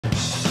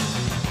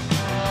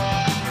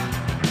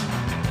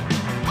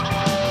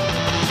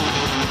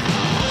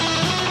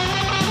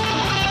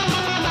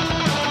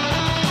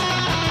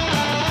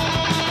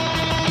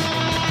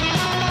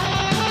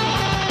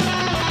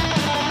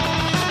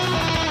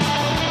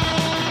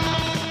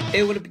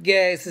Hey, what up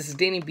guys, this is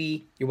Danny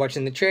B. You're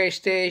watching The Trash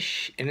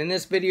Stash, and in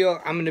this video,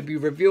 I'm going to be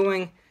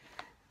reviewing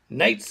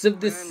Knights of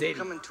the City. You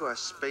come into our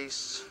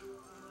space,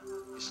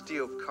 you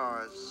steal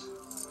cars,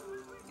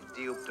 you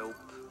deal dope,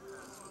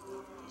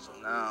 so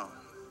now,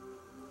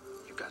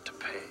 you got to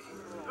pay.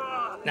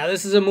 Now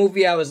this is a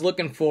movie I was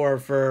looking for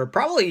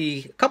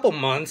probably a couple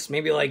months,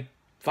 maybe like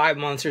 5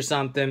 months or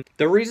something.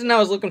 The reason I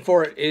was looking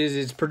for it is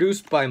it's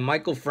produced by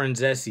Michael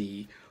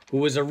Franzese, who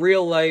was a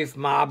real-life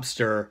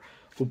mobster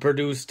who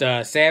produced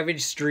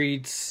Savage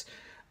Streets,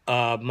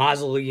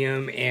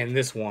 Mausoleum, and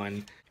this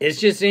one. It's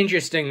just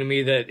interesting to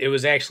me that it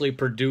was actually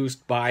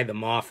produced by the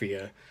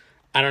Mafia.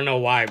 I don't know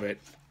why, but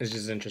it's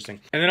just interesting.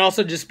 And then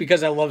also just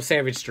because I love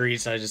Savage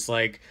Streets, I just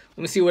like,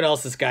 let me see what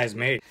else this guy's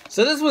made.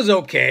 So this was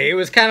okay. It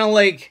was kind of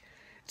like,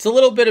 it's a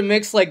little bit of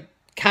mix, like,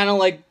 kind of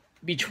like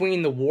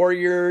between the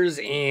Warriors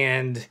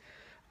and,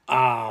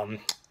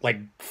 like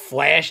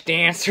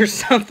Flashdance or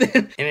something.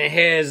 And it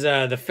has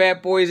the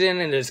Fat Boys in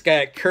it. It's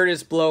got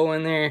Curtis Blow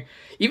in there.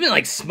 Even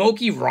like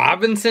Smokey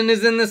Robinson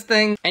is in this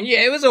thing. And yeah,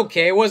 it was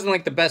okay. It wasn't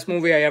like the best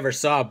movie I ever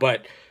saw,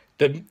 but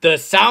the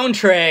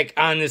soundtrack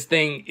on this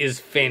thing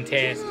is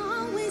fantastic.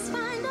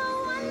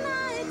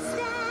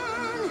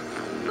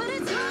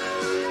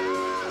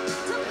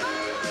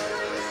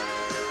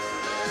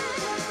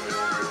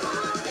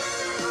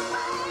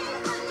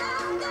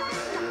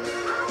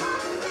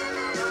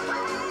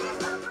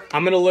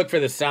 I'm going to look for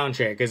the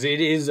soundtrack because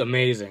it is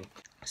amazing.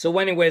 So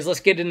anyways, let's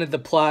get into the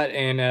plot,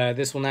 and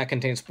this will not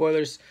contain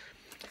spoilers.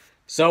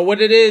 So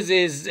what it is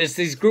it's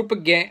these group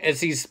of it's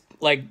these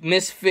like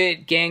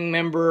misfit gang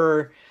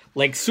member,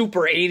 like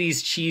super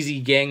 80s cheesy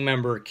gang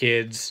member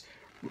kids,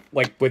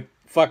 like with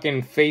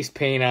fucking face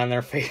paint on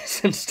their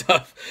face and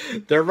stuff.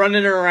 They're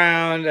running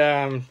around,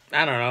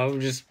 I don't know,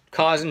 just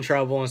causing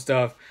trouble and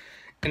stuff.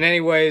 And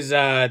anyways,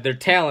 they're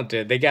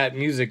talented. They got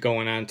music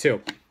going on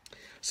too.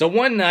 So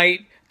one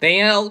night,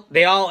 they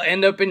all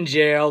end up in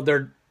jail.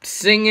 They're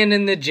singing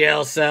in the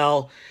jail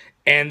cell,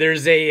 and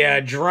there's a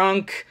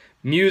drunk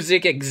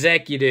music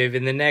executive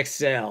in the next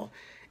cell,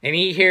 and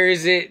he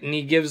hears it, and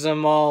he gives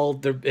them all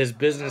his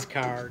business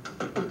card.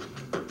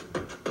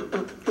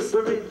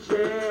 We're in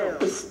jail.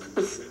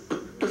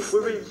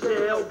 We're in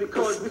jail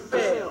because we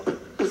failed.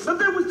 But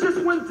there was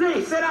just one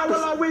day that I will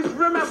always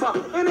remember.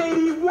 In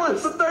 81, the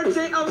 3rd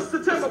day of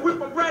September,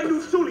 with a brand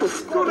new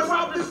toolie. Gonna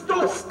rob this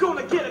store,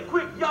 gonna get a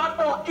quick yard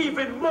or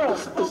even more.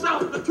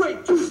 South the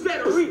trade, 2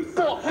 steady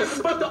for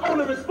heaven, but the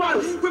owner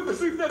responded with a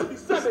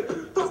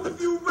 357. Thought a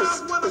few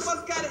rounds, one of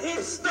us got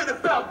hit, then it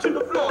fell to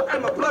the floor,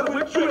 and my blood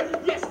went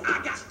drip. Yes,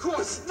 I got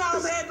caught, now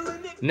I'm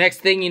handling it. Next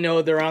thing you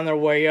know, they're on their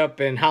way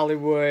up in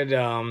Hollywood,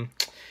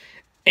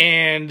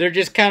 and they're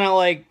just kind of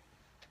like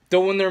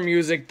doing their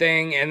music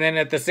thing, and then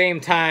at the same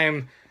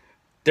time,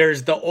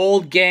 there's the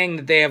old gang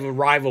that they have a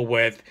rival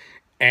with,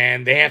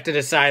 and they have to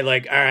decide,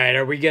 like, all right,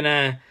 are we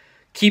gonna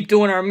keep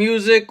doing our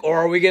music, or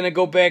are we gonna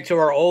go back to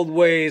our old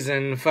ways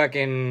and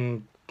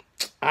fucking,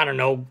 I don't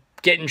know,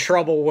 get in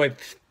trouble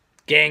with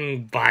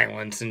gang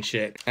violence and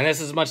shit. And that's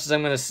as much as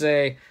I'm gonna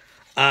say.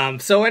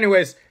 So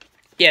anyways,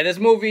 yeah, this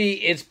movie,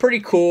 it's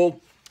pretty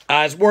cool.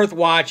 It's worth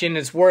watching.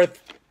 It's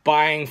worth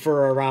buying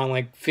for around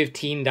like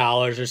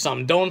 $15 or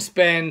something. Don't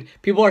spend,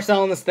 people are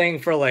selling this thing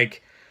for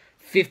like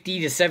 $50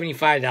 to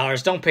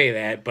 $75. Don't pay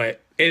that, but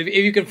if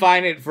you can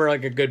find it for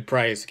like a good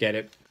price, get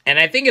it. And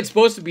I think it's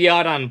supposed to be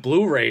out on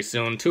Blu-ray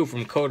soon too,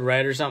 from Code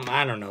Red or something.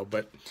 I don't know,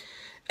 but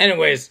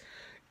anyways,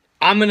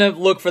 I'm gonna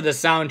look for the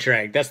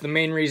soundtrack. That's the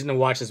main reason to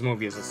watch this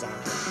movie, is the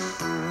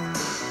soundtrack.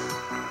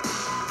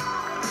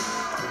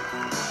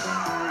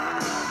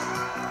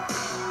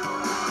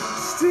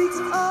 Streets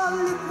are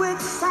lit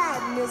with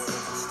sadness,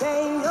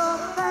 stain your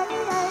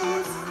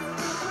face,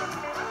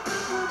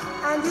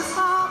 and you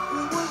thought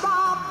we were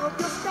robbed of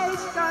your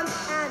station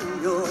and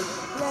your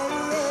place.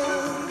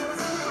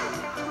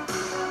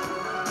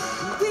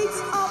 Beats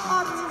of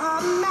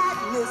utter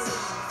madness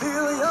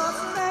fill your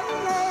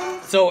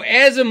space. So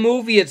as a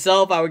movie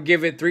itself, I would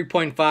give it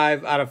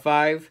 3.5 out of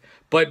 5.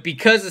 But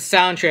because the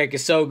soundtrack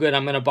is so good,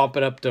 I'm going to bump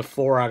it up to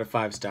 4 out of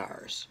 5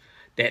 stars.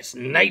 That's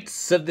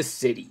Knights of the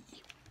City.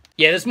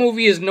 Yeah, this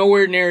movie is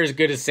nowhere near as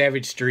good as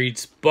Savage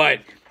Streets,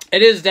 but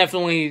it is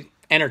definitely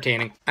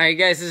entertaining. Alright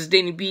guys, this is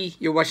Danny B.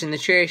 You're watching The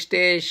Trash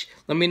Stash.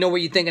 Let me know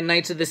what you think of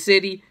Knights of the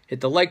City. Hit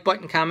the like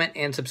button, comment,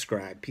 and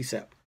subscribe. Peace out.